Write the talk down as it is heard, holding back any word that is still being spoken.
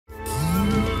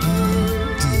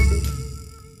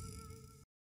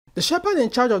The shepherd in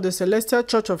charge of the Celestial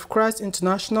Church of Christ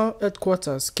International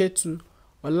Headquarters, K2,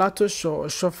 Olatosho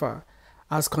Oshofa,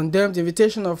 has condemned the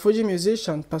invitation of Fuji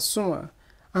musician Pasuma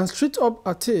and street-up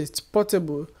artist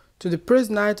Portable to the praise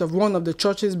night of one of the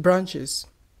church's branches.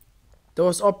 There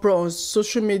was uproar on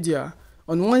social media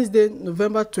on Wednesday,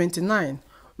 November 29,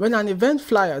 when an event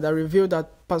flyer that revealed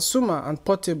that Pasuma and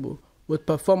Portable would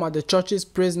perform at the church's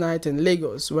praise night in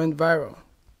Lagos went viral.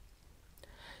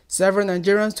 Several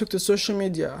Nigerians took to social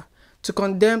media to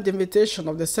condemn the invitation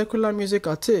of the secular music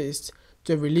artist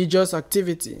to a religious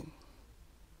activity.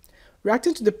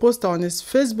 Reacting to the poster on his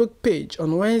Facebook page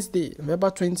on Wednesday, November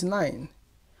 29,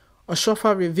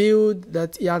 Oshofa revealed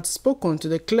that he had spoken to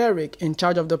the cleric in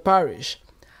charge of the parish,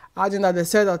 adding that the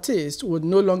said artist would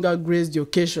no longer grace the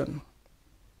occasion.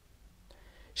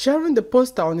 Sharing the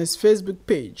poster on his Facebook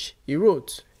page, he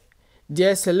wrote,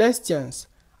 "Dear Celestians,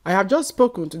 I have just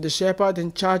spoken to the shepherd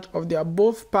in charge of the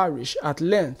above parish at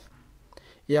length.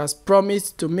 He has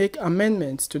promised to make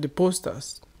amendments to the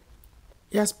posters.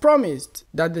 He has promised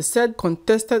that the said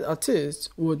contested artist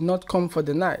would not come for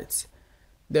the night.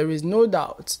 There is no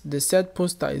doubt the said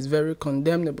poster is very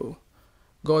condemnable.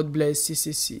 God bless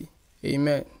CCC.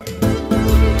 Amen."